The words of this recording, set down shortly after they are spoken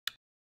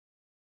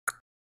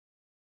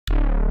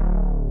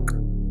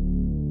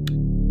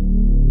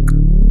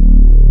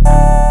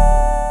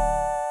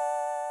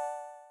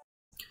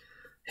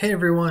Hey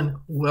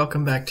everyone,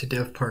 welcome back to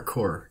Dev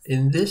Parkour.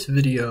 In this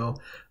video,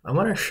 I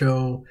want to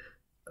show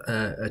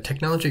a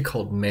technology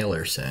called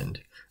Mailersend.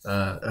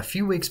 A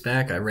few weeks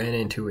back, I ran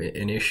into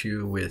an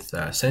issue with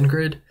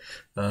Sendgrid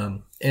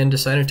and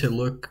decided to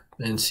look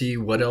and see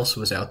what else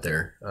was out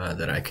there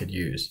that I could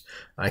use.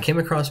 I came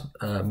across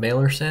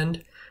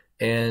Mailersend,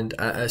 and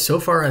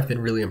so far I've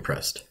been really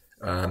impressed.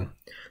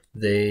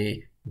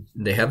 They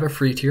have a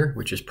free tier,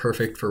 which is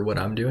perfect for what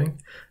I'm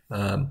doing.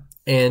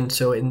 And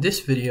so in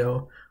this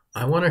video,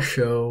 I want to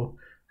show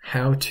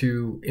how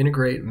to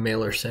integrate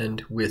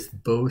Mailersend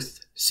with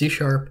both C#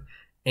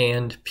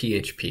 and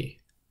PHP.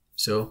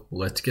 So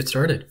let's get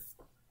started.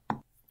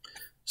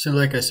 So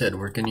like I said,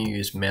 we're going to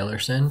use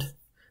Mailersend,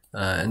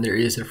 and there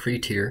is a free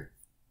tier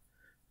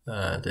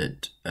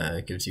that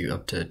gives you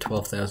up to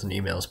 12,000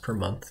 emails per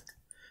month.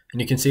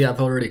 And you can see I've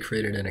already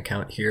created an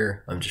account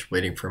here. I'm just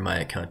waiting for my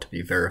account to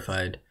be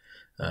verified,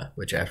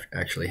 which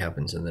actually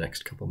happens in the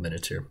next couple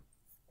minutes here.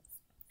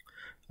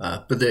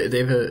 But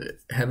they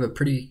have a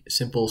pretty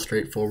simple,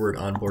 straightforward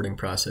onboarding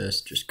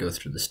process. Just go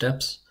through the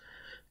steps,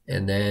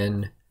 and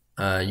then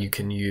you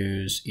can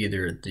use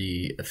either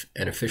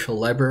an official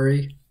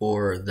library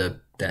or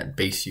that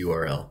base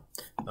URL.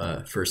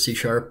 For C#,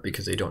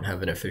 because they don't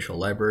have an official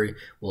library,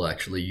 we'll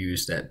actually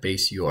use that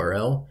base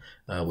URL,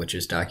 which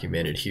is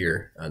documented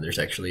here. There's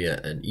actually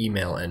an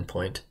email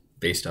endpoint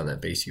based on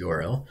that base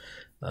URL.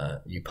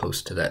 You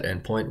post to that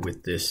endpoint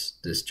with this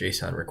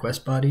JSON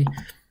request body,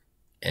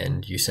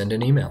 and you send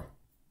an email.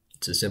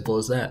 It's as simple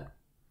as that.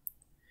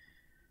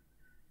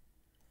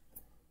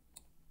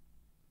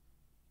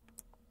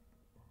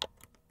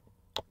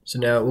 So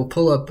now we'll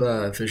pull up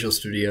Visual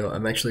Studio.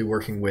 I'm actually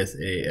working with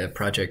a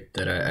project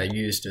that I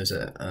used as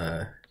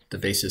the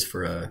basis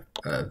for a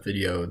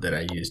video that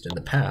I used in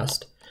the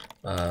past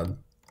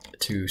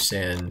to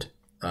send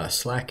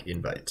Slack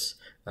invites.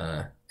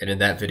 And in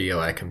that video,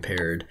 I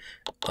compared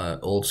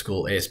old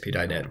school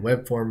ASP.NET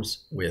web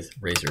forms with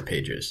Razor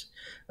pages.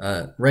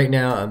 Right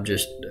now, I'm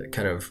just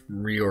kind of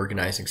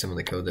reorganizing some of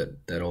the code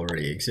that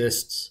already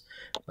exists.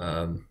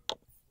 You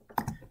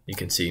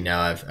can see now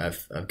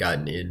I've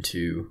gotten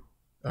into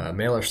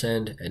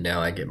Mailersend, and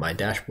now I get my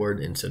dashboard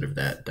instead of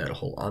that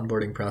whole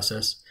onboarding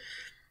process.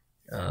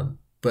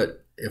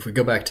 But if we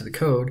go back to the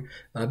code,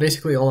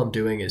 basically all I'm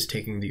doing is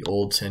taking the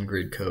old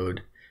Sendgrid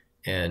code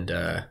and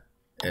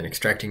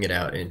extracting it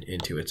out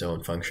into its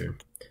own function.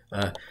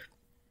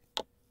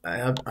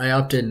 I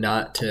opted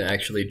not to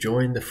actually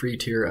join the free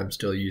tier. I'm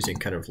still using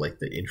kind of like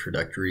the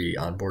introductory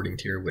onboarding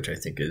tier, which I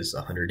think is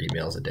 100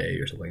 emails a day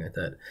or something like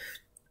that.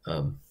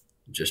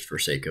 Just for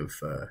sake of,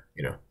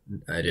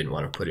 I didn't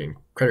want to put in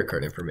credit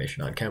card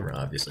information on camera,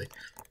 obviously.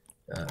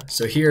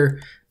 So here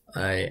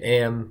I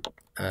am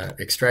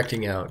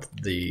extracting out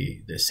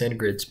the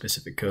Sendgrid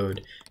specific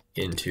code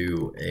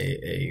into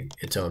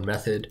its own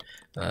method.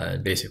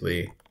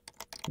 Basically,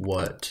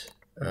 what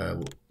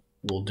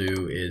we'll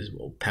do is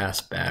we'll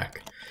pass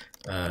back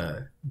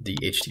the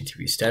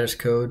HTTP status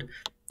code,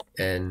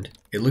 and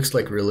it looks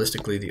like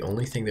realistically the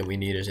only thing that we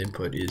need as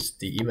input is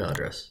the email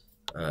address.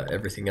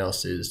 Everything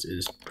else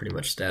is pretty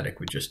much static.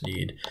 We just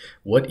need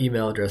what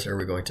email address are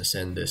we going to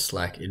send this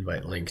Slack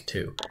invite link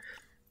to.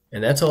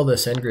 And that's all the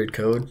Sendgrid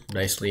code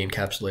nicely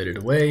encapsulated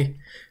away.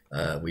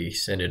 We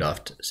send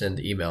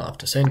the email off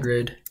to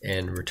Sendgrid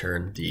and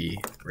return the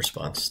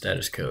response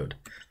status code.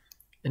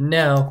 And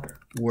now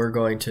we're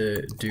going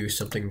to do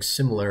something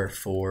similar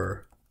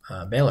for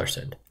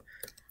Mailersend.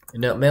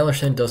 And now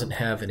Mailersend doesn't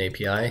have an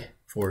API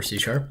for C#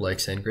 like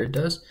Sendgrid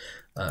does,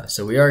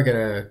 so we are going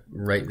to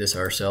write this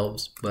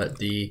ourselves. But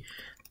the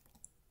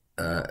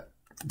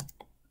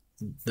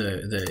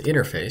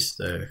interface,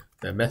 the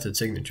method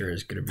signature,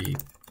 is going to be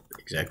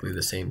exactly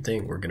the same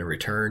thing. We're going to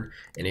return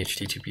an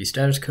HTTP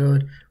status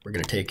code. We're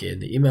going to take in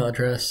the email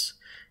address,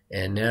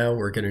 and now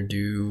we're going to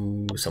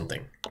do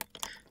something.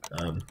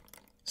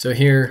 So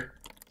here,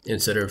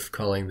 instead of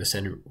calling the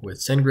send with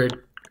Sendgrid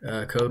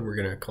code, we're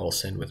going to call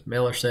send with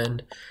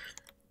Mailersend,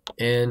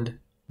 and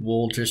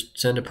we'll just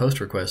send a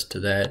post request to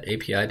that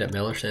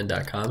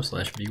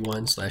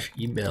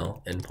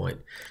api.mailersend.com/v1/email endpoint.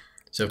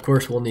 So of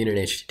course we'll need an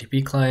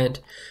HTTP client.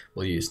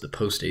 We'll use the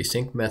post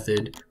async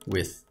method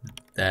with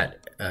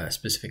that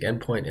specific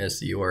endpoint as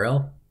the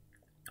URL.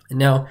 And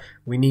now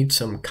we need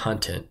some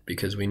content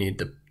because we need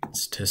to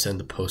send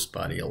the post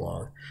body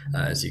along,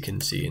 as you can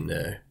see in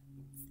the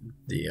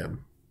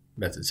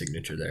method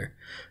signature there.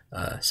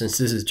 Since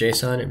this is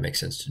JSON, it makes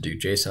sense to do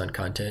JSON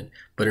content,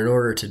 but in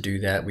order to do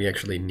that, we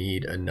actually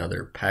need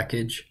another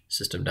package,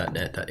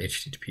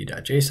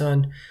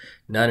 system.net.http.json.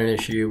 Not an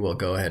issue. We'll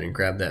go ahead and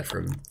grab that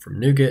from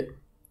NuGet.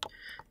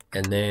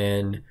 And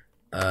then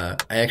I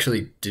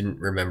actually didn't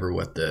remember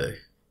what the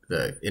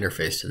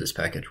interface to this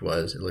package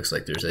was. It looks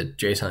like there's a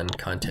JSON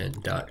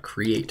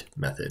content.create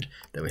method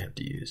that we have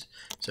to use.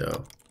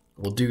 So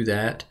we'll do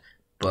that,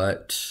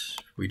 but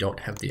we don't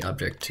have the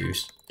object to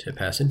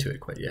pass into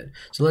it quite yet.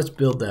 So let's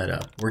build that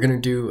up. We're going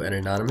to do an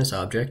anonymous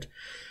object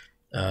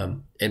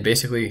and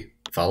basically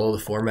follow the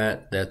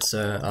format that's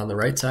on the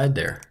right side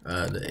there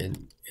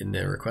in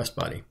the request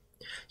body.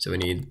 So we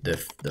need the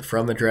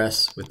from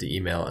address with the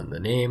email and the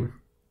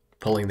name,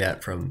 pulling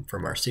that from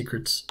our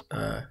secrets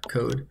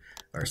code,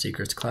 our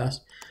secrets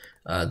class.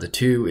 The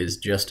to is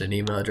just an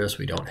email address.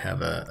 We don't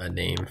have a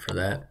name for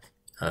that.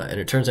 And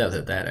it turns out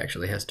that that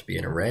actually has to be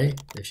an array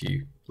if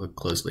you look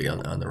closely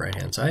on the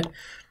right-hand side.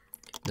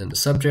 Then the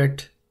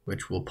subject,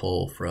 which we'll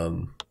pull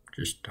from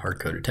just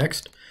hard-coded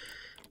text.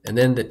 And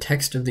then the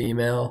text of the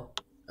email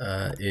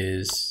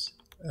is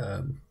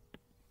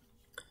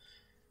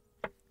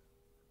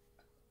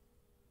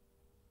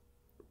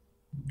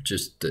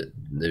just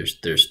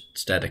there's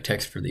static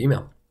text for the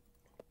email.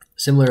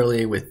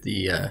 Similarly with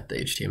the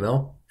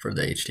HTML for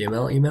the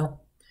HTML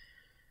email.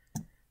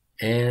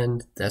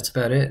 And that's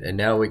about it. And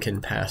now we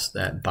can pass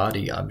that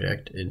body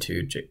object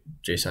into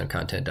JSON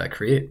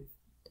content.create.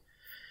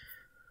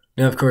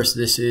 Now, of course,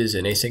 this is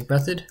an async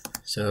method,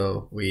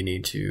 so we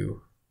need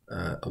to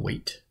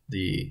await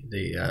the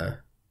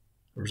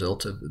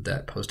result of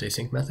that post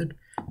async method.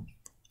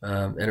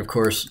 And of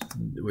course,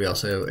 we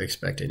also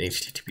expect an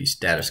HTTP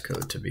status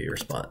code to be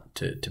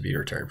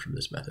returned from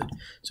this method.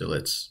 So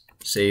let's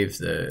save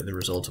the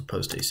result of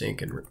post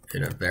async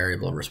in a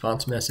variable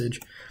response message,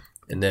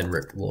 and then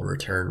we'll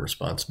return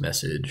response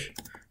message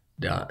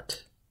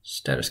dot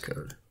status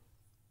code.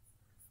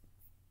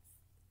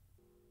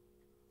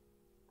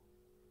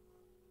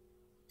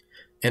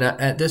 And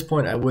at this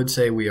point, I would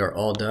say we are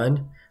all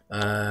done,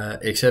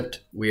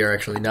 except we are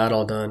actually not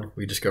all done.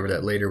 We discovered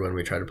that later when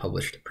we try to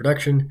publish to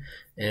production,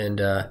 and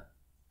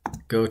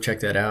go check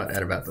that out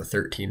at about the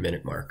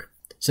 13-minute mark.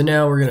 So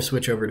now we're going to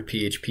switch over to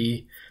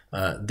PHP.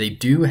 They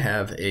do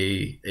have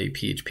a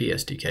PHP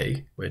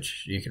Sdk,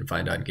 which you can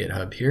find on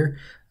GitHub here,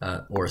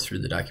 or through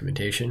the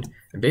documentation.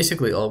 And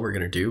basically all we're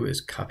going to do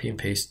is copy and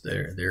paste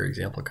their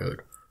example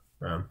code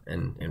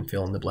and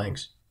fill in the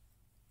blanks.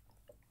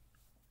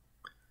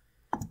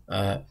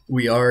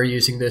 We are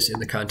using this in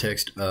the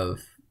context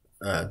of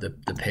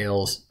the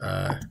Pales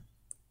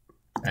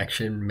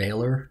action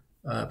mailer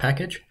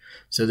package.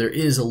 So there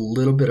is a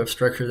little bit of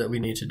structure that we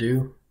need to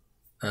do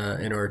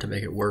in order to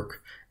make it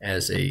work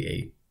as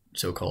a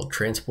so-called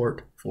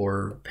transport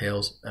for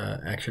Pales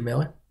action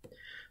mailer.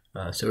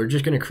 So we're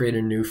just going to create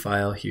a new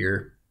file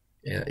here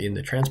in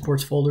the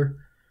transports folder,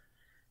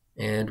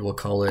 and we'll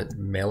call it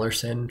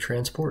Mailersend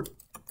transport.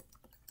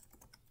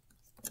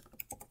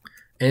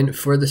 And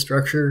for the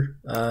structure,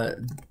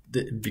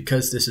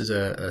 because this is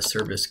a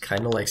service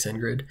kind of like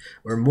Sendgrid,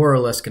 we're more or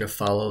less going to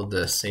follow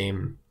the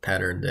same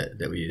pattern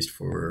that we used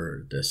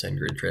for the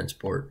Sendgrid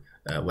transport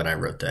when I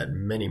wrote that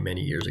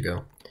many years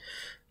ago.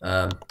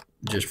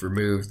 Just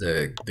remove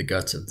the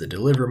guts of the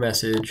deliver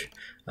message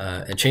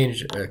and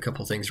change a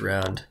couple things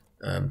around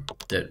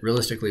that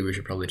realistically we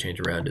should probably change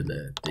around in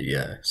the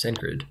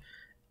Sendgrid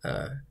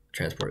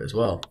transport as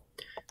well.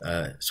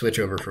 Switch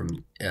over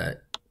from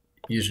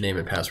username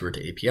and password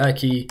to API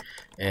key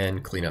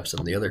and clean up some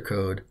of the other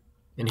code.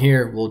 And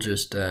here we'll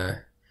just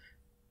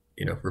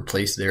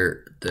replace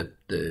the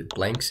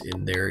blanks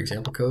in their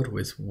example code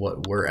with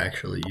what we're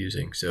actually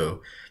using.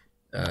 So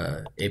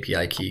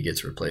API key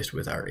gets replaced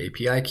with our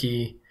API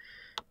key.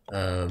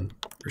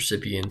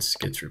 Recipients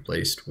gets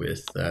replaced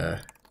with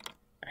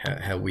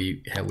how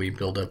we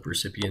build up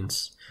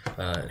recipients,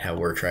 and how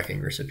we're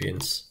tracking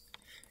recipients.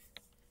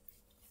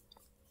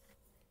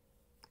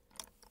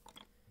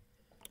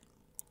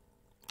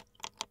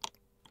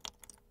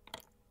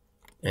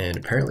 And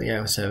apparently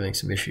I was having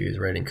some issues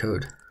writing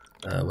code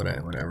when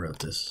I wrote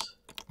this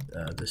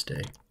this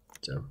day.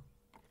 So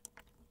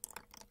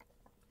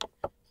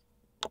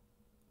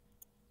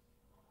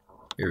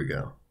here we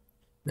go.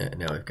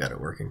 Now I've got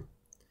it working.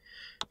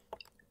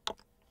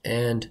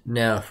 And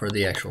now for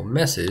the actual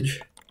message,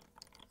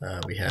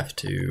 we have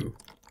to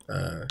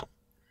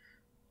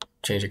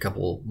change a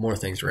couple more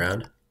things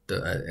around.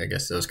 I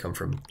guess those come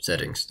from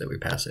settings that we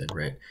pass in,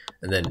 right?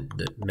 And then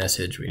the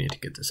message, we need to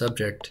get the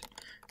subject.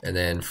 And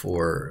then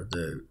for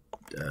the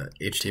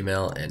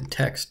HTML and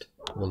text,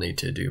 we'll need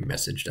to do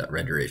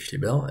message.render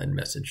HTML and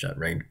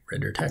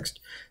message.render text,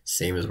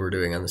 same as we're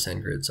doing on the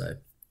Sendgrid side.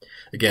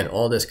 Again,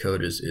 all this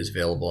code is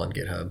available on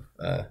GitHub.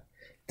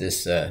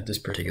 This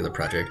particular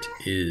project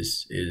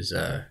is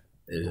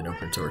an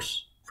open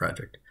source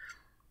project.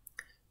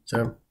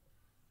 So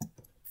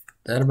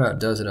that about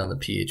does it on the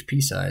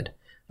PHP side.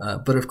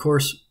 But of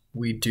course,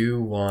 we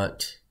do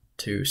want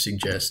to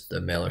suggest the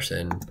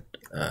Mailersend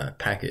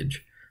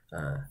package.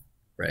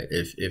 Right,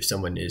 if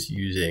someone is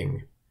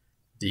using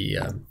the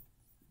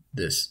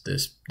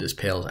this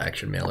Pales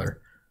action mailer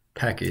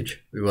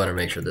package, we want to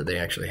make sure that they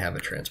actually have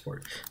a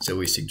transport. So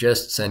we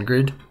suggest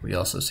Sendgrid, we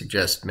also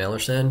suggest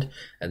Mailersend,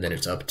 and then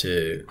it's up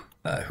to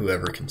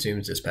whoever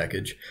consumes this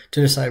package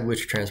to decide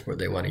which transport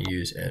they want to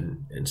use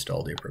and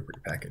install the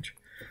appropriate package.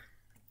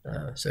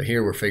 So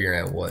here we're figuring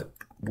out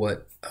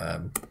what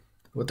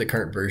the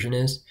current version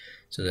is,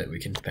 so that we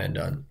can depend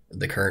on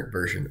the current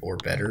version or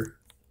better,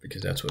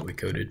 because that's what we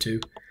coded to.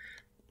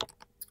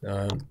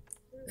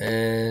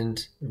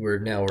 And we're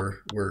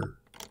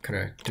kind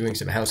of doing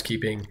some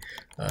housekeeping,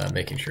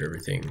 making sure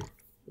everything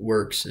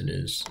works and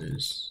is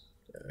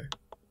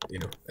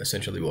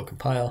essentially will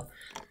compile.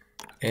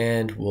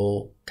 and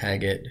we'll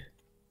tag it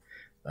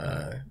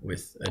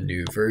with a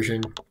new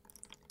version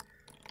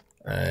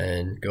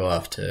and go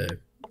off to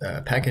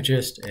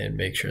Packagist and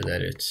make sure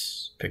that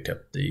it's picked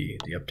up the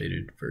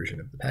updated version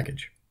of the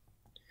package,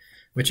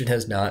 which it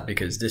has not,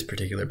 because this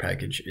particular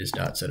package is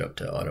not set up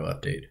to auto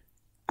update.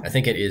 I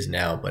think it is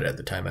now, but at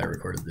the time I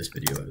recorded this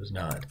video it was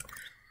not.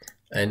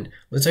 And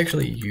let's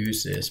actually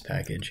use this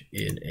package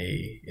in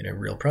a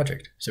real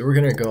project. So we're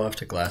going to go off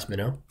to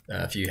Glassminnow.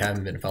 If you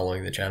haven't been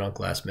following the channel,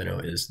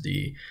 Glassminnow is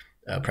the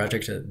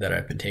project that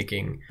I've been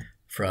taking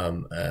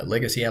from a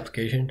legacy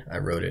application. I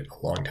wrote it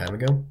a long time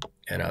ago,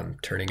 and I'm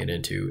turning it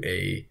into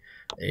a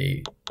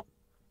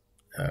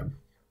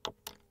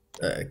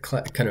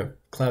kind of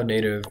cloud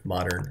native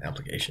modern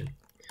application.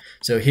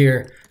 So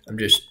here I'm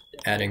just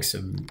adding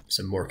some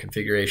more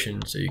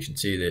configuration, so you can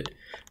see that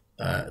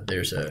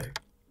there's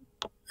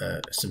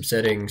some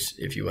settings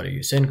if you want to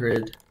use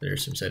Sendgrid.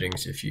 There's some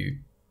settings if you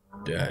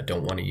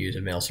don't want to use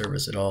a mail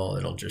service at all.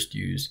 It'll just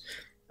use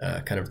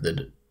kind of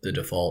the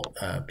default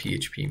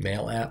PHP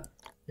mail app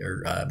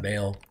or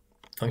mail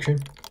function,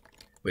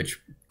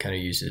 which kind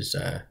of uses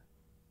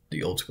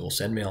the old school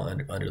send mail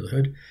under the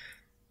hood.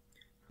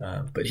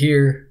 But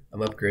here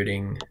I'm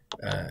upgrading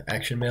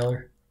Action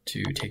Mailer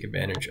to take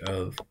advantage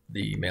of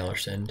the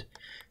Mailersend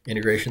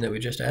integration that we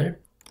just added.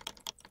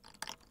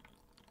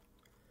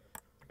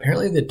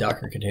 Apparently the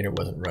Docker container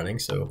wasn't running,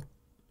 so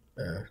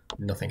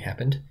nothing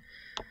happened.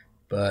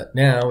 But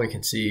now we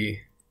can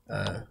see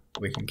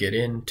we can get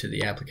into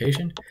the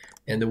application.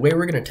 And the way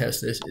we're going to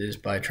test this is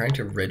by trying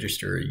to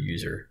register a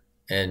user.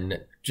 And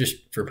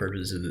just for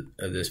purposes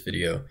of this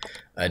video,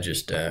 I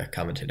just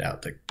commented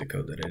out the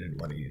code that I didn't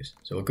want to use.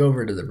 So we'll go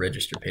over to the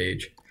register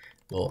page.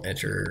 We'll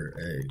enter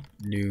a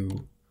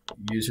new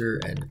user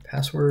and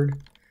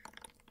password.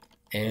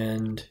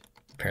 And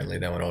apparently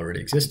that one already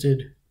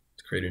existed.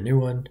 Let's create a new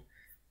one.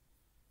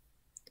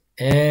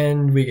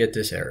 And we get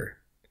this error.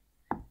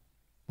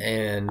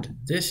 And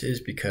this is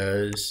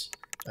because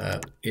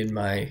in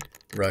my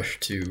rush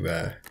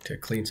to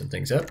clean some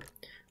things up,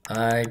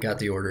 I got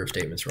the order of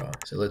statements wrong.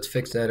 So let's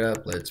fix that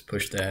up. Let's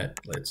push that.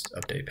 Let's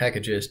update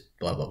Packagist,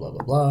 blah, blah, blah,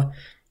 blah, blah.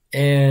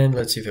 And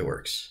let's see if it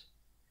works.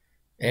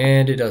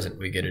 And it doesn't.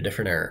 We get a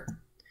different error.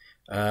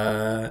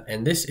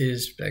 And this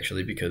is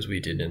actually because we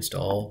didn't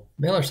install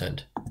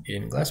Mailersend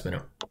in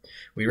Glassminnow.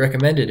 We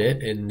recommended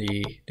it in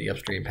the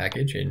upstream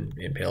package in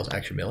Pale's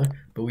Action Mailer,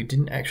 but we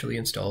didn't actually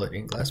install it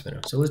in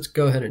Glassminnow. So let's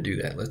go ahead and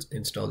do that. Let's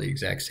install the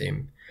exact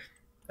same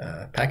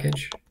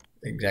package,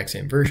 the exact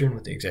same version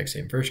with the exact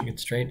same version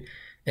constraint,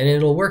 and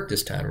it'll work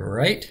this time,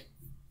 right?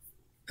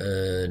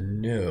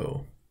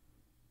 No.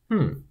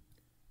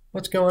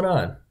 What's going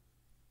on?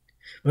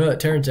 Well, it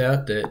turns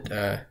out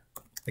that,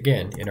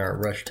 again, in our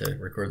rush to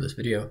record this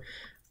video,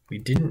 we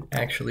didn't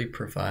actually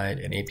provide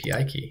an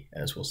API key,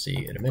 as we'll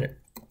see in a minute.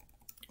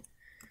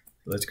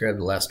 Let's grab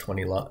the last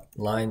 20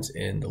 lines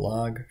in the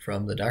log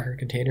from the Docker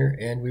container,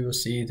 and we will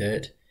see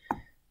that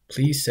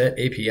please set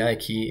API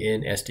key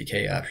in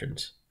SDK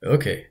options.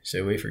 Okay,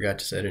 so we forgot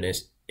to set an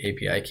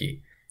API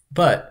key,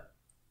 but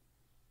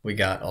we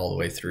got all the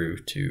way through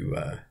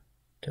to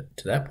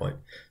that point.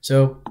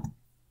 So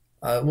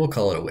we'll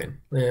call it a win.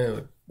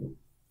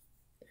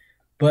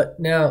 But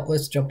now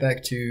let's jump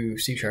back to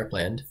C#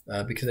 land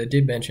because I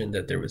did mention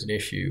that there was an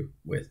issue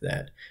with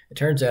that. It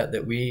turns out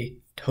that we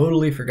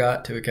totally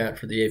forgot to account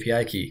for the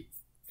API key.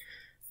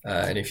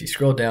 And if you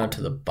scroll down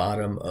to the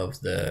bottom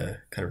of the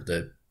kind of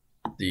the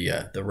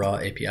raw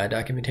API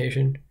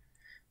documentation,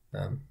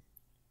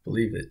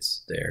 believe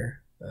it's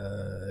there.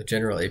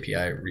 General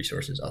API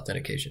resources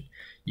authentication.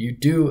 You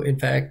do in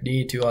fact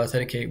need to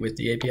authenticate with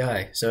the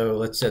API. So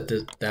let's set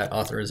that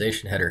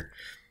authorization header.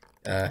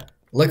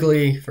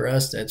 Luckily for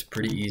us, that's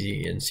pretty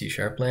easy in C#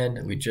 land.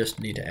 We just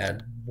need to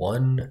add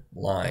one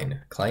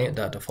line: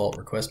 client.default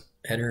request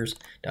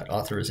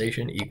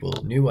headers.authorization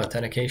equals new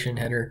authentication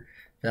header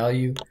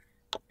value,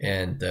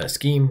 and the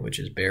scheme, which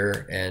is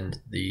bearer,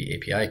 and the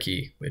API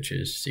key, which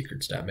is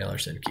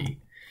secrets.mailersend key.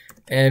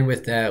 And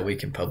with that, we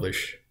can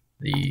publish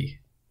the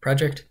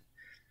project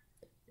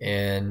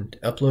and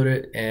upload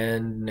it.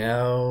 And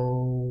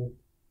now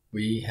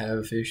we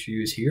have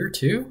issues here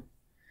too.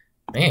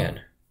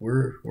 Man,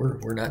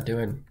 we're not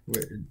doing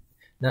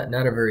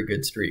not a very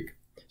good streak.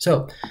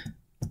 So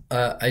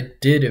I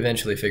did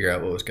eventually figure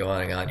out what was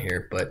going on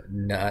here, but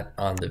not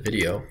on the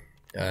video.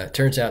 It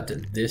turns out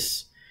that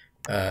this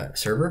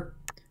server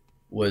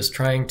was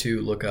trying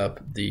to look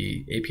up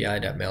the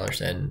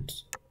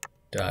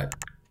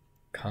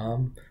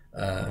api.mailersend.com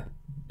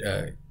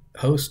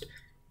host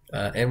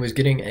and was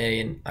getting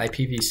an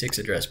IPv6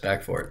 address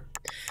back for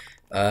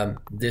it.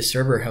 This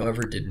server,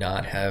 however, did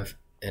not have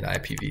an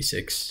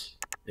IPv6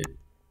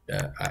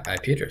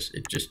 IP address.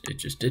 It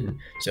just didn't.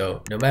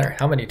 So no matter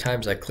how many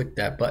times I clicked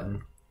that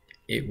button,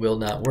 it will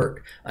not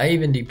work. I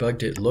even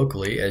debugged it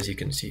locally, as you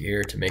can see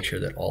here, to make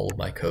sure that all of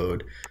my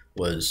code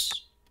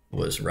was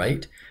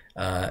right.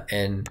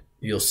 And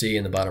you'll see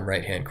in the bottom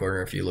right hand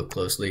corner, if you look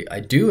closely, I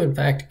do in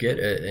fact get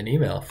an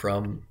email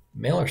from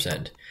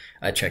Mailersend.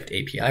 I checked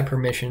API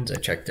permissions. I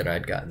checked that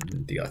I'd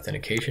gotten the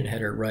authentication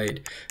header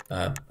right.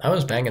 I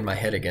was banging my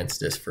head against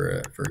this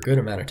for a good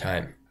amount of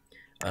time.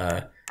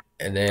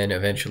 And then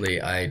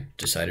eventually I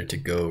decided to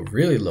go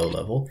really low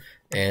level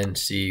and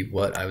see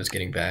what I was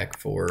getting back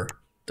for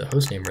the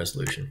hostname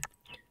resolution.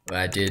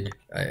 I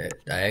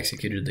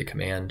executed the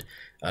command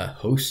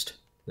host.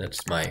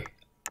 That's my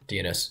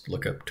DNS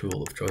lookup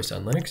tool of choice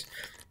on Linux.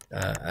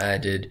 I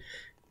did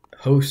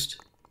host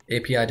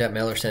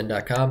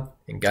api.mailersend.com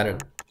and got a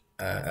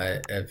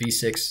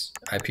v6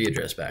 IP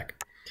address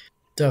back.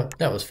 So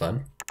that was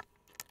fun.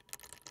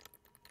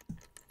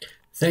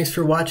 Thanks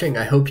for watching.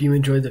 I hope you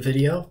enjoyed the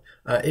video.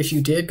 If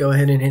you did, go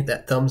ahead and hit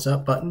that thumbs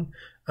up button.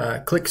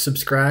 Click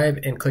subscribe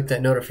and click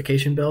that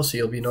notification bell so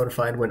you'll be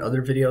notified when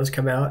other videos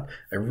come out.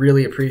 I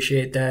really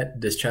appreciate that.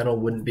 This channel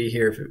wouldn't be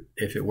here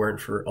if it weren't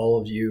for all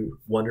of you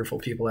wonderful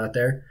people out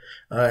there.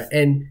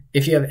 And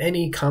if you have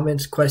any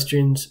comments,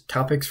 questions,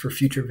 topics for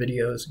future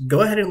videos,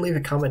 go ahead and leave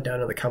a comment down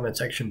in the comment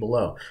section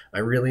below. I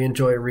really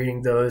enjoy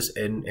reading those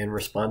and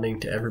responding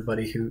to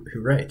everybody who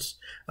writes.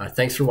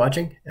 Thanks for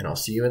watching, and I'll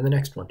see you in the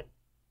next one.